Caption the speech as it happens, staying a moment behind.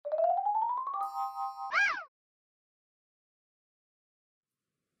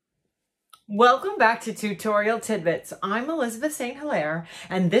Welcome back to Tutorial Tidbits. I'm Elizabeth St. Hilaire,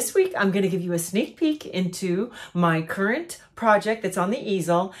 and this week I'm going to give you a sneak peek into my current project that's on the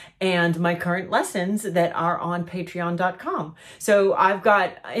easel and my current lessons that are on patreon.com. So I've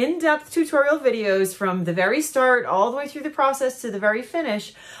got in-depth tutorial videos from the very start all the way through the process to the very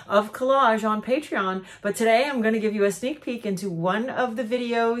finish of collage on Patreon, but today I'm going to give you a sneak peek into one of the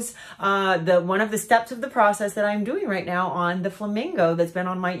videos, one of the steps of the process that I'm doing right now on the flamingo that's been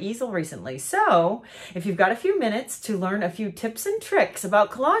on my easel recently. So if you've got a few minutes to learn a few tips and tricks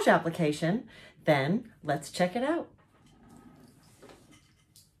about collage application, then let's check it out.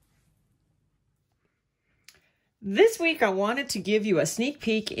 This week, I wanted to give you a sneak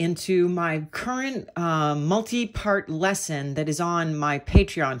peek into my current multi-part lesson that is on my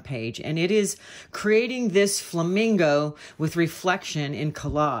Patreon page, and it is creating this flamingo with reflection in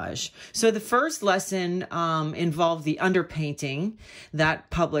collage. So the first lesson involved the underpainting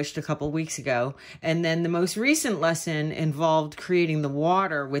that published a couple weeks ago, and then the most recent lesson involved creating the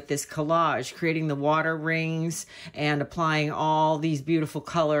water with this collage, creating the water rings and applying all these beautiful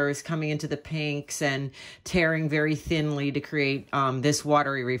colors coming into the pinks and tearing very thinly to create this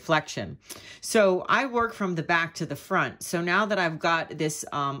watery reflection. So I work from the back to the front. So now that I've got this,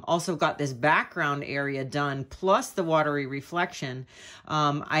 also got this background area done, plus the watery reflection,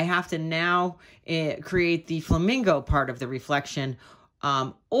 I have to now create the flamingo part of the reflection,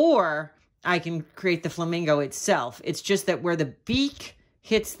 or I can create the flamingo itself. It's just that where the beak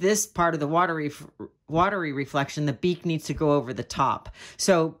hits this part of the watery reflection, the beak needs to go over the top.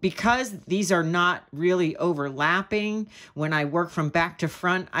 So because these are not really overlapping, when I work from back to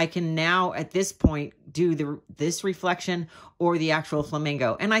front, I can now at this point do this reflection or the actual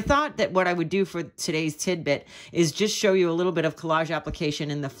flamingo. And I thought that what I would do for today's tidbit is just show you a little bit of collage application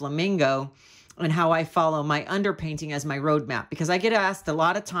in the flamingo and how I follow my underpainting as my roadmap. Because I get asked a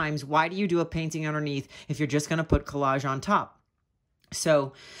lot of times, why do you do a painting underneath if you're just going to put collage on top?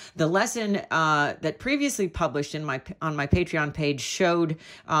 So the lesson that previously published on my Patreon page showed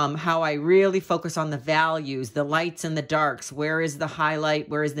how I really focus on the values, the lights and the darks. Where is the highlight?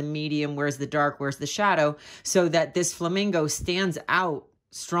 Where is the medium? Where's the dark? Where's the shadow? So that this flamingo stands out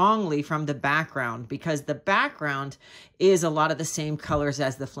strongly from the background, because the background is a lot of the same colors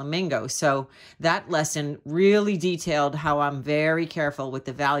as the flamingo. So that lesson really detailed how I'm very careful with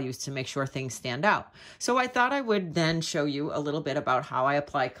the values to make sure things stand out. So I thought I would then show you a little bit about how I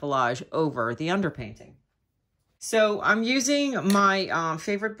apply collage over the underpainting. So I'm using my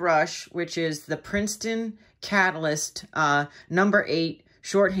favorite brush, which is the Princeton Catalyst number 8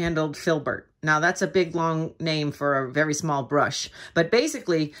 short-handled filbert. Now, that's a big, long name for a very small brush. But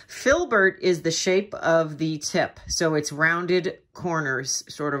basically, filbert is the shape of the tip. So it's rounded corners,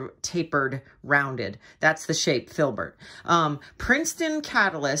 sort of tapered, rounded. That's the shape, filbert. Princeton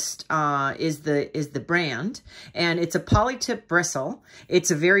Catalyst is the brand, and it's a polytip bristle.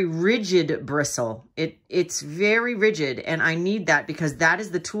 It's a very rigid bristle. It's very rigid, and I need that because that is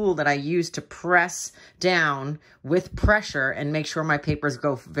the tool that I use to press down with pressure and make sure my papers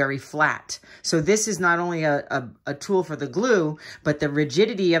go very flat. So this is not only a tool for the glue, but the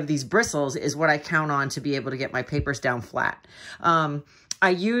rigidity of these bristles is what I count on to be able to get my papers down flat. I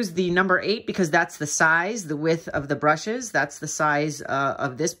use the number 8 because that's the size, the width of the brushes. That's the size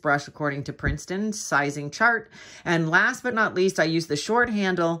of this brush according to Princeton's sizing chart. And last but not least, I use the short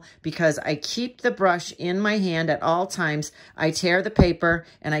handle because I keep the brush in my hand at all times. I tear the paper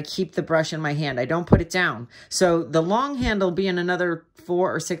and I keep the brush in my hand. I don't put it down. So the long handle being another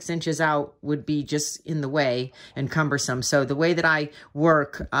 4 or 6 inches out would be just in the way and cumbersome. So the way that I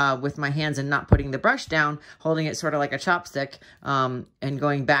work with my hands and not putting the brush down, holding it sort of like a chopstick, and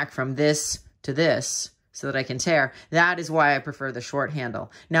going back from this to this so that I can tear, that is why I prefer the short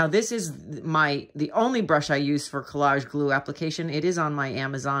handle. Now, this is the only brush I use for collage glue application. It is on my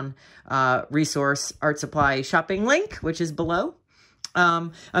Amazon resource art supply shopping link, which is below.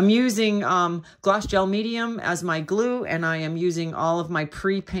 I'm using gloss gel medium as my glue, and I am using all of my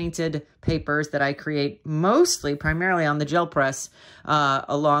pre-painted papers that I create primarily on the gel press,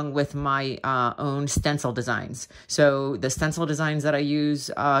 along with my own stencil designs. So the stencil designs that I use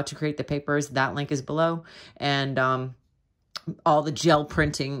to create the papers, that link is below, and all the gel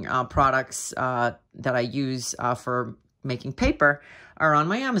printing products that I use for making paper are on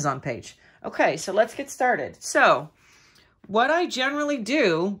my Amazon page. Okay, so let's get started. So what I generally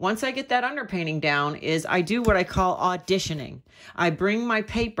do once I get that underpainting down is I do what I call auditioning. I bring my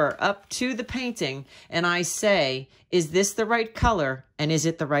paper up to the painting and I say, is this the right color and is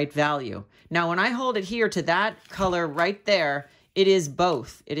it the right value? Now, when I hold it here to that color right there, it is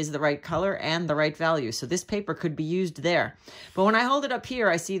both. It is the right color and the right value. So this paper could be used there. But when I hold it up here,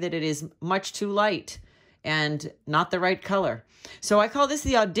 I see that it is much too light and not the right color. So I call this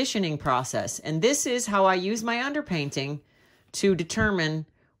the auditioning process. And this is how I use my underpainting to determine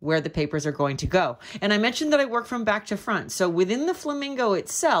where the papers are going to go. And I mentioned that I work from back to front. So within the flamingo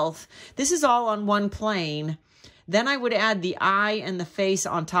itself, this is all on one plane. Then I would add the eye and the face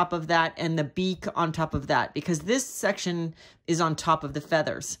on top of that and the beak on top of that, because this section is on top of the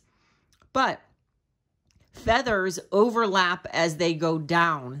feathers. But feathers overlap as they go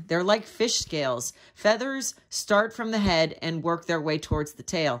down. They're like fish scales. Feathers start from the head and work their way towards the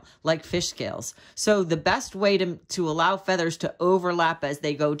tail, like fish scales. So the best way to allow feathers to overlap as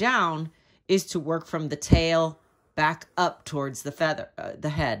they go down is to work from the tail back up towards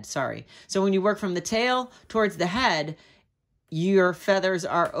the head, sorry. So when you work from the tail towards the head, your feathers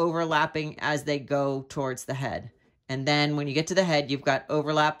are overlapping as they go towards the head. And then when you get to the head, you've got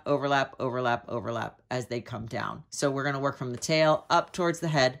overlap, overlap, overlap, overlap as they come down. So we're going to work from the tail up towards the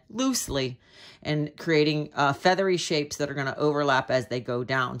head loosely and creating feathery shapes that are going to overlap as they go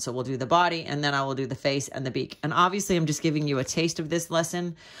down. So we'll do the body, and then I will do the face and the beak. And obviously I'm just giving you a taste of this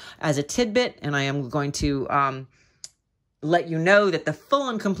lesson as a tidbit, and I am going to let you know that the full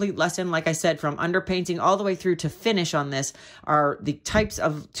and complete lesson, like I said, from underpainting all the way through to finish on this, are the types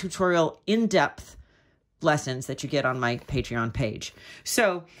of tutorial in-depth lessons that you get on my Patreon page.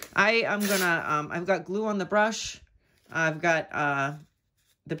 So I am gonna, I've got glue on the brush. I've got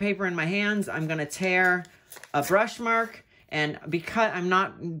the paper in my hands. I'm gonna tear a brush mark, and because I'm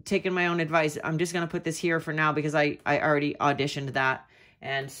not taking my own advice, I'm just gonna put this here for now because I already auditioned that.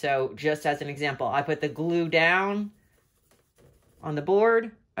 And so just as an example, I put the glue down on the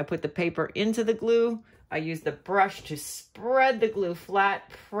board. I put the paper into the glue. I use the brush to spread the glue flat,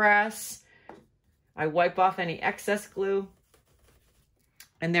 press. I wipe off any excess glue.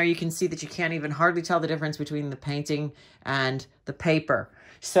 And there you can see that you can't even hardly tell the difference between the painting and the paper.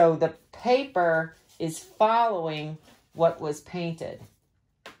 So the paper is following what was painted.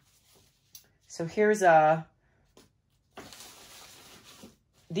 So here's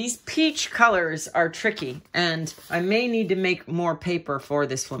these peach colors are tricky, and I may need to make more paper for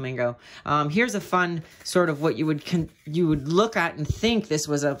this flamingo. Here's a fun sort of what you would look at and think this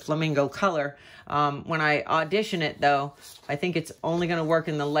was a flamingo color. When I audition it, though, I think it's only going to work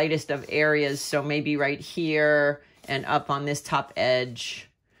in the lightest of areas, so maybe right here and up on this top edge.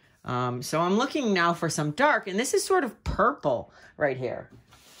 So I'm looking now for some dark, and this is sort of purple right here.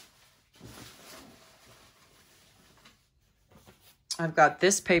 I've got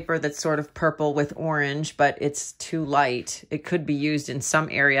this paper that's sort of purple with orange, but it's too light. It could be used in some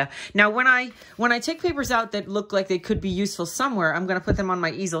area. Now, when I take papers out that look like they could be useful somewhere, I'm going to put them on my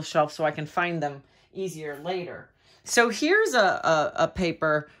easel shelf so I can find them easier later. So here's a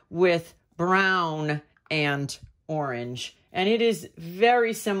paper with brown and orange, and it is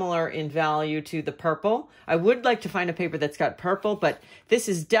very similar in value to the purple. I would like to find a paper that's got purple, but this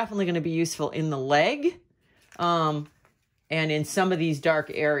is definitely going to be useful in the leg. And in some of these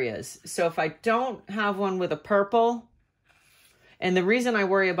dark areas. So if I don't have one with a purple, and the reason I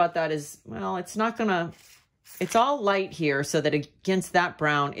worry about that is, well, it's all light here so that against that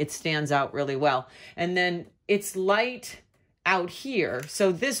brown, it stands out really well. And then it's light out here,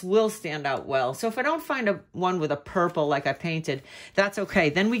 so this will stand out well. So if I don't find one with a purple like I painted, that's okay.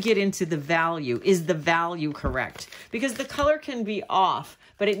 Then we get into the value. Is the value correct? Because the color can be off,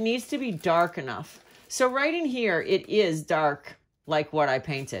 but it needs to be dark enough. So right in here, it is dark like what I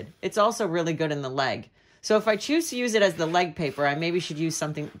painted. It's also really good in the leg. So if I choose to use it as the leg paper, I maybe should use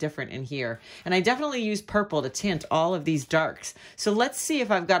something different in here. And I definitely use purple to tint all of these darks. So let's see if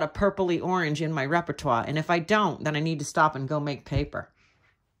I've got a purpley orange in my repertoire. And if I don't, then I need to stop and go make paper.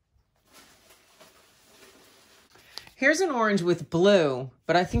 Here's an orange with blue,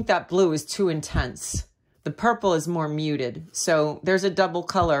 but I think that blue is too intense. The purple is more muted. So there's a double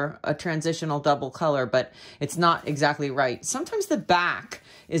color, a transitional double color, but it's not exactly right. Sometimes the back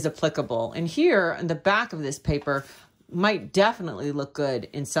is applicable. And here in the back of this paper might definitely look good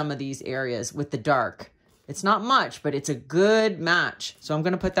in some of these areas with the dark. It's not much, but it's a good match. So I'm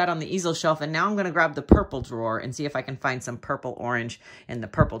going to put that on the easel shelf. And now I'm going to grab the purple drawer and see if I can find some purple orange in the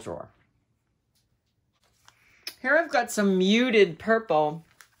purple drawer. Here I've got some muted purple.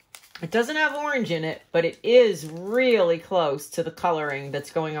 It doesn't have orange in it, but it is really close to the coloring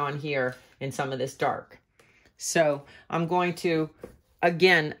that's going on here in some of this dark. So I'm going to,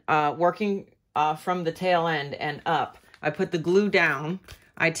 again, working from the tail end and up, I put the glue down.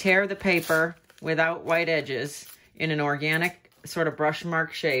 I tear the paper without white edges in an organic sort of brush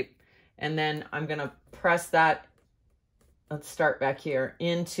mark shape. And then I'm going to press that let's start back here,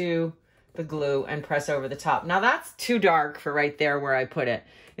 into the glue and press over the top. Now that's too dark for right there where I put it.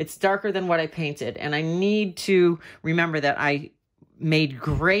 It's darker than what I painted, and I need to remember that I made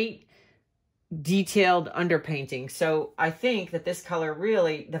great detailed underpainting. So I think that this color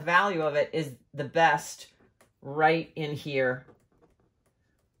really, the value of it is the best right in here.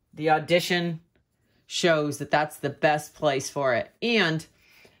 The audition shows that that's the best place for it. And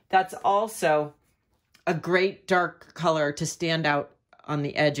that's also a great dark color to stand out on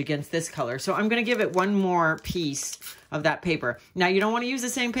the edge against this color. So I'm going to give it one more piece of that paper. Now you don't want to use the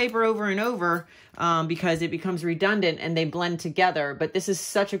same paper over and over because it becomes redundant and they blend together. But this is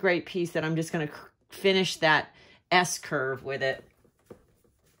such a great piece that I'm just going to finish that S curve with it.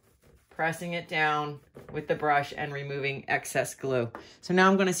 Pressing it down with the brush and removing excess glue. So now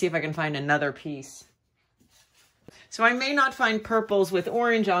I'm going to see if I can find another piece. So I may not find purples with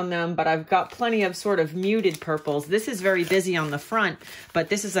orange on them, but I've got plenty of sort of muted purples. This is very busy on the front, but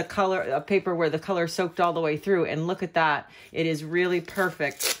this is a paper where the color soaked all the way through. And look at that. It is really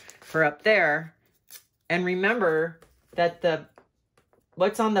perfect for up there. And remember that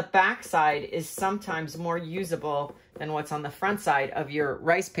what's on the back side is sometimes more usable than what's on the front side of your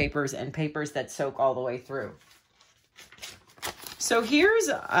rice papers and papers that soak all the way through. So here's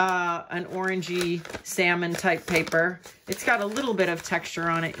an orangey salmon type paper. It's got a little bit of texture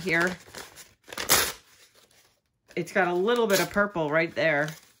on it here. It's got a little bit of purple right there.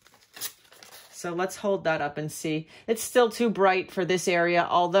 So let's hold that up and see. It's still too bright for this area,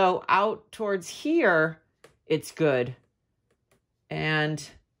 although out towards here, it's good. And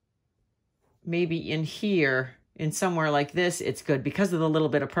maybe in here, in somewhere like this, it's good because of the little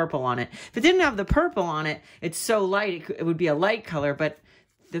bit of purple on it. If it didn't have the purple on it, it's so light, it would be a light color, but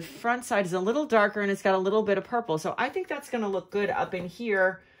the front side is a little darker and it's got a little bit of purple. So I think that's going to look good up in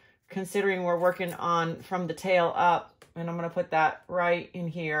here, considering we're working on from the tail up. And I'm going to put that right in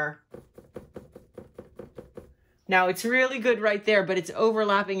here. Now it's really good right there, but it's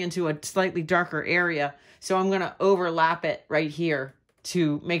overlapping into a slightly darker area. So I'm going to overlap it right here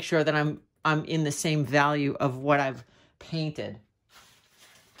to make sure that I'm in the same value of what I've painted.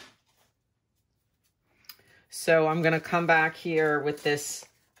 So I'm going to come back here with this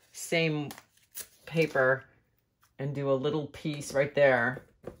same paper and do a little piece right there.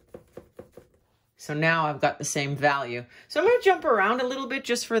 So now I've got the same value. So I'm going to jump around a little bit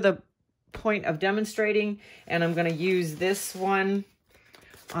just for the point of demonstrating. And I'm going to use this one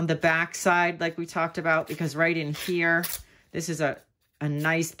on the back side like we talked about, because right in here, this is a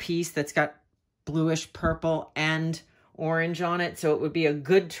nice piece that's got bluish purple and orange on it. So it would be a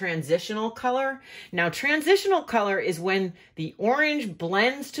good transitional color. Now, transitional color is when the orange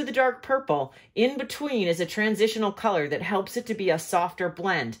blends to the dark purple. In between is a transitional color that helps it to be a softer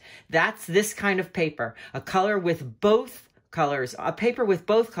blend. That's this kind of paper, a color with both colors, a paper with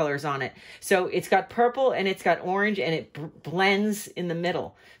both colors on it. So it's got purple and it's got orange and it blends in the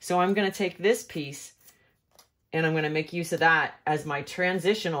middle. So I'm going to take this piece and I'm going to make use of that as my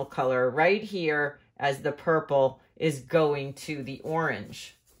transitional color right here as the purple is going to the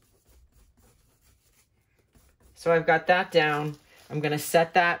orange. So I've got that down. I'm going to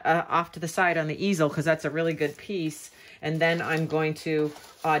set that off to the side on the easel because that's a really good piece. And then I'm going to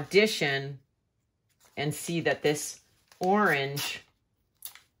audition and see that this orange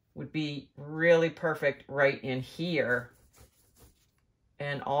would be really perfect right in here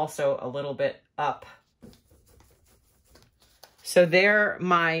and also a little bit up. So there,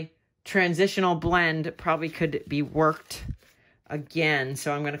 my transitional blend probably could be worked again.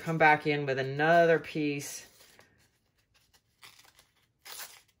 So I'm going to come back in with another piece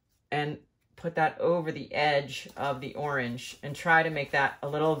and put that over the edge of the orange and try to make that a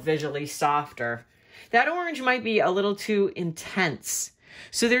little visually softer. That orange might be a little too intense.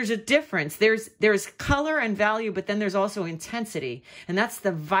 So there's a difference. There's color and value, but then there's also intensity. And that's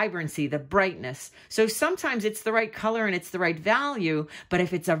the vibrancy, the brightness. So sometimes it's the right color and it's the right value, but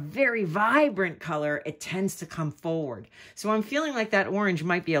if it's a very vibrant color, it tends to come forward. So I'm feeling like that orange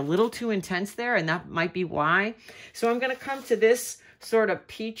might be a little too intense there, and that might be why. So I'm going to come to this sort of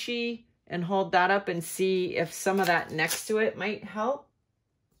peachy and hold that up and see if some of that next to it might help.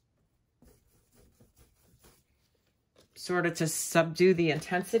 Sort of to subdue the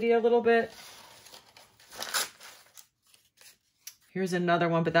intensity a little bit. Here's another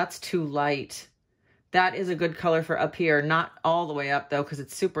one, but that's too light. That is a good color for up here. Not all the way up though, because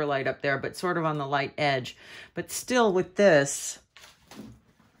it's super light up there, but sort of on the light edge. But still with this,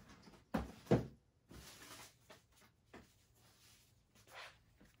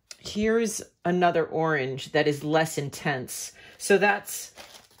 here's another orange that is less intense. So that's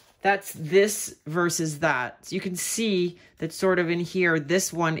That's this versus that. So you can see that sort of in here,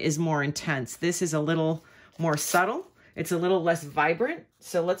 this one is more intense. This is a little more subtle. It's a little less vibrant.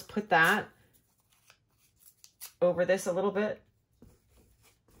 So let's put that over this a little bit.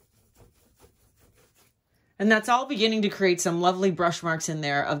 And that's all beginning to create some lovely brush marks in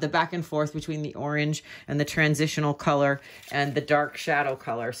there of the back and forth between the orange and the transitional color and the dark shadow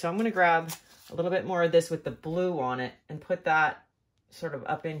color. So I'm going to grab a little bit more of this with the blue on it and put that sort of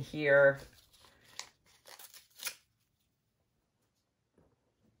up in here.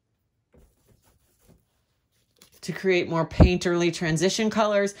 To create more painterly transition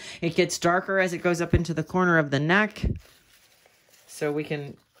colors. It gets darker as it goes up into the corner of the neck. So we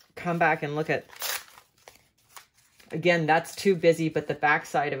can come back and look at, again, that's too busy, but the back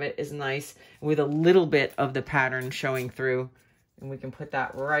side of it is nice with a little bit of the pattern showing through. And we can put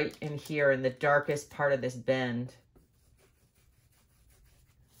that right in here in the darkest part of this bend.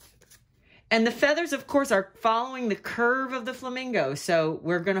 And the feathers, of course, are following the curve of the flamingo. So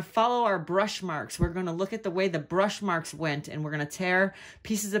we're going to follow our brush marks. We're going to look at the way the brush marks went, and we're going to tear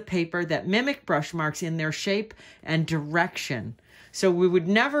pieces of paper that mimic brush marks in their shape and direction. So we would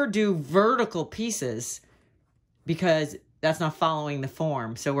never do vertical pieces because that's not following the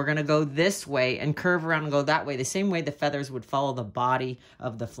form. So we're going to go this way and curve around and go that way, the same way the feathers would follow the body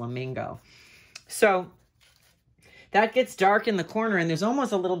of the flamingo. So that gets dark in the corner, and there's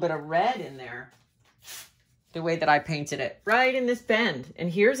almost a little bit of red in there, the way that I painted it, right in this bend.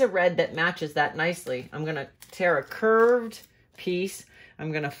 And here's a red that matches that nicely. I'm going to tear a curved piece.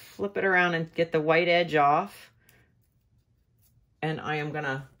 I'm going to flip it around and get the white edge off. And I am going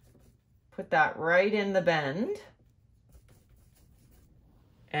to put that right in the bend.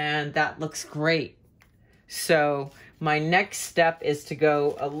 And that looks great. So my next step is to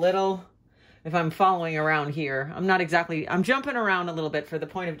go a little, if I'm following around here, I'm jumping around a little bit for the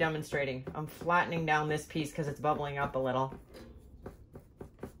point of demonstrating. I'm flattening down this piece because it's bubbling up a little.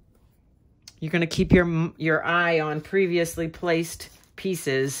 You're going to keep your eye on previously placed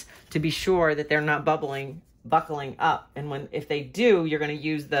pieces to be sure that they're not buckling up. And if they do, you're going to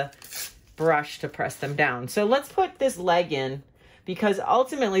use the brush to press them down. So let's put this leg in, because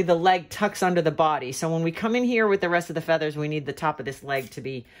ultimately the leg tucks under the body. So when we come in here with the rest of the feathers, we need the top of this leg to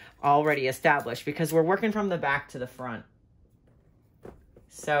be already established because we're working from the back to the front.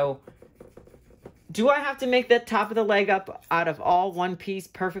 So do I have to make the top of the leg up out of all one piece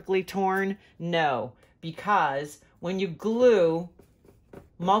perfectly torn? No, because when you glue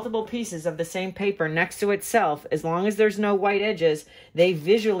multiple pieces of the same paper next to itself, as long as there's no white edges, they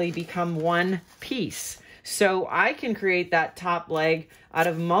visually become one piece. So I can create that top leg out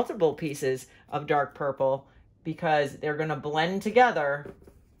of multiple pieces of dark purple because they're going to blend together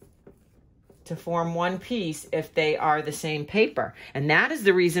to form one piece if they are the same paper. And that is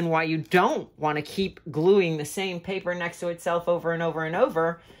the reason why you don't want to keep gluing the same paper next to itself over and over and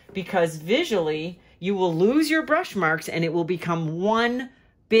over, because visually you will lose your brush marks and it will become one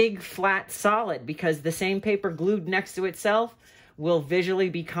big flat solid, because the same paper glued next to itself will visually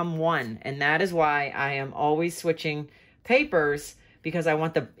become one. And that is why I am always switching papers, because I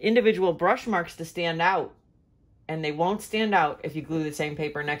want the individual brush marks to stand out, and they won't stand out if you glue the same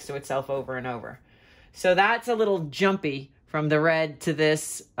paper next to itself over and over. So that's a little jumpy from the red to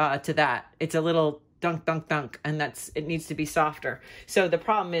this to that. It's a little dunk, dunk, dunk, and it needs to be softer. So the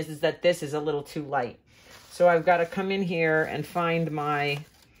problem is that this is a little too light. So I've got to come in here and find my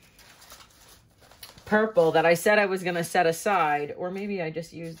purple that I said I was going to set aside, or maybe I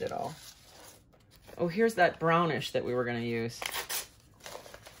just used it all. Oh, here's that brownish that we were going to use.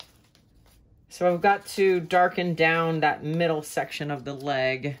 So I've got to darken down that middle section of the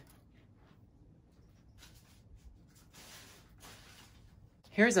leg.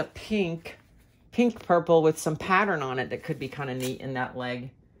 Here's a pink purple with some pattern on it that could be kind of neat in that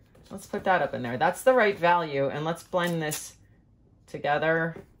leg. Let's put that up in there. That's the right value, and let's blend this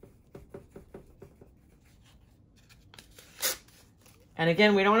together. And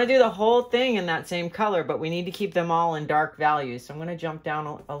again, we don't want to do the whole thing in that same color, but we need to keep them all in dark values. So I'm going to jump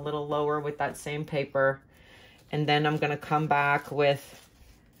down a little lower with that same paper. And then I'm going to come back with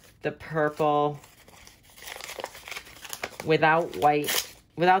the purple without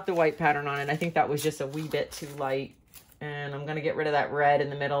the white pattern on it. I think that was just a wee bit too light. And I'm going to get rid of that red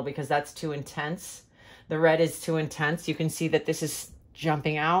in the middle because that's too intense. The red is too intense. You can see that this is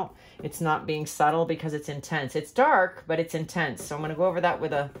jumping out. It's not being subtle because it's intense. It's dark, but it's intense. So I'm going to go over that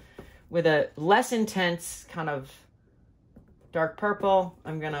with a less intense kind of dark purple.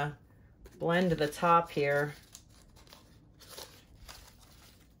 I'm going to blend the top here.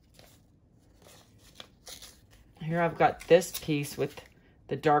 Here I've got this piece with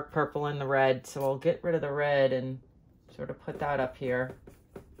the dark purple and the red. So I'll get rid of the red and sort of put that up here.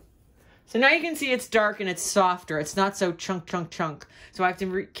 So now you can see it's dark and it's softer. It's not so chunk, chunk, chunk. So I have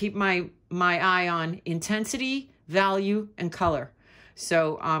to keep my eye on intensity, value, and color.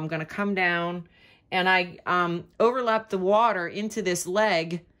 So I'm going to come down and I overlap the water into this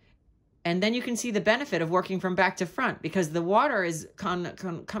leg. And then you can see the benefit of working from back to front because the water is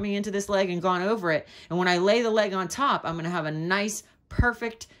coming into this leg and gone over it. And when I lay the leg on top, I'm going to have a nice,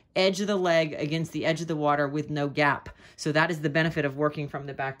 perfect edge of the leg against the edge of the water with no gap. So that is the benefit of working from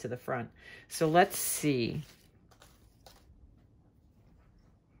the back to the front. So let's see.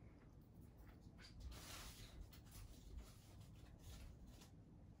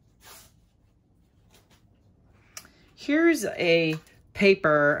 Here's a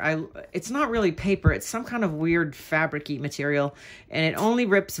paper. It's not really paper. It's some kind of weird fabric-y material, and it only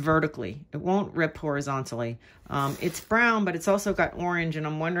rips vertically. It won't rip horizontally. It's brown, but it's also got orange, and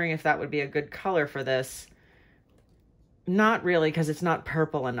I'm wondering if that would be a good color for this. Not really, because it's not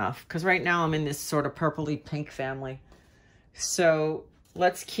purple enough, because right now I'm in this sort of purpley pink family. So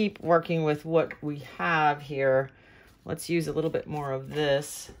let's keep working with what we have here. Let's use a little bit more of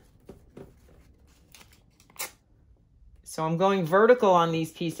this. So I'm going vertical on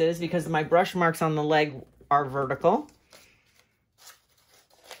these pieces because my brush marks on the leg are vertical.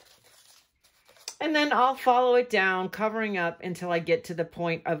 And then I'll follow it down, covering up until I get to the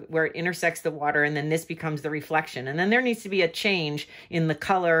point of where it intersects the water, and then this becomes the reflection. And then there needs to be a change in the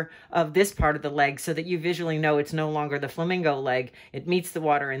color of this part of the leg so that you visually know it's no longer the flamingo leg. It meets the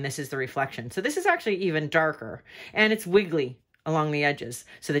water, and this is the reflection. So this is actually even darker, and it's wiggly along the edges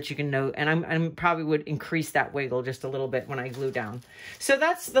so that you can know, and I'm probably would increase that wiggle just a little bit when I glue down. So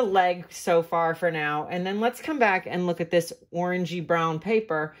that's the leg so far for now. And then let's come back and look at this orangey brown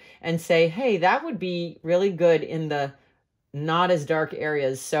paper and say, hey, that would be really good in the not as dark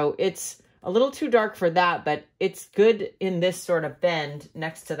areas. So it's a little too dark for that, but it's good in this sort of bend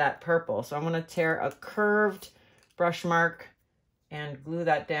next to that purple. So I'm going to tear a curved brush mark and glue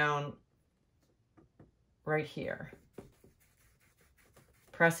that down right here.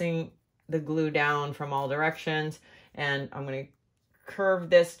 Pressing the glue down from all directions, and I'm going to curve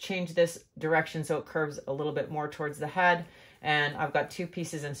this, change this direction so it curves a little bit more towards the head, and I've got two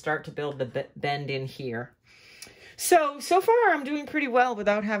pieces and start to build the bend in here. So far I'm doing pretty well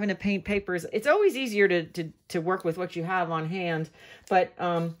without having to paint papers. It's always easier to work with what you have on hand, but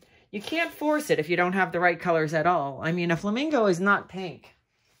you can't force it if you don't have the right colors at all. I mean, a flamingo is not pink.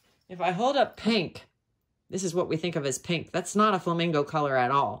 If I hold up pink, this is what we think of as pink. That's not a flamingo color at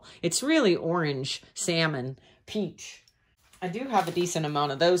all. It's really orange, salmon, peach. I do have a decent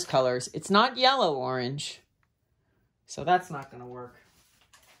amount of those colors. It's not yellow orange, so that's not going to work.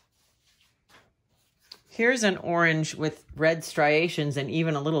 Here's an orange with red striations and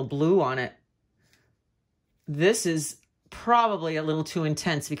even a little blue on it. This is probably a little too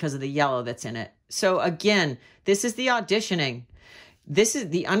intense because of the yellow that's in it. So again, this is the auditioning. This is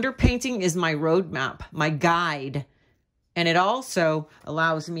the underpainting is my roadmap, my guide. And it also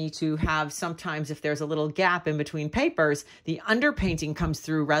allows me to have sometimes if there's a little gap in between papers, the underpainting comes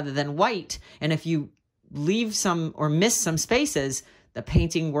through rather than white. And if you leave some or miss some spaces, the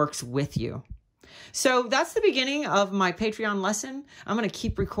painting works with you. So that's the beginning of my Patreon lesson. I'm going to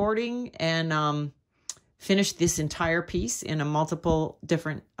keep recording and finish this entire piece in a multiple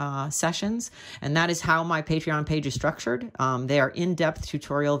different sessions. And that is how my Patreon page is structured. They are in-depth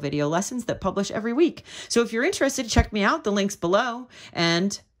tutorial video lessons that publish every week. So if you're interested, check me out. The link's below.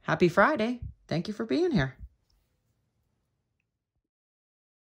 And happy Friday. Thank you for being here.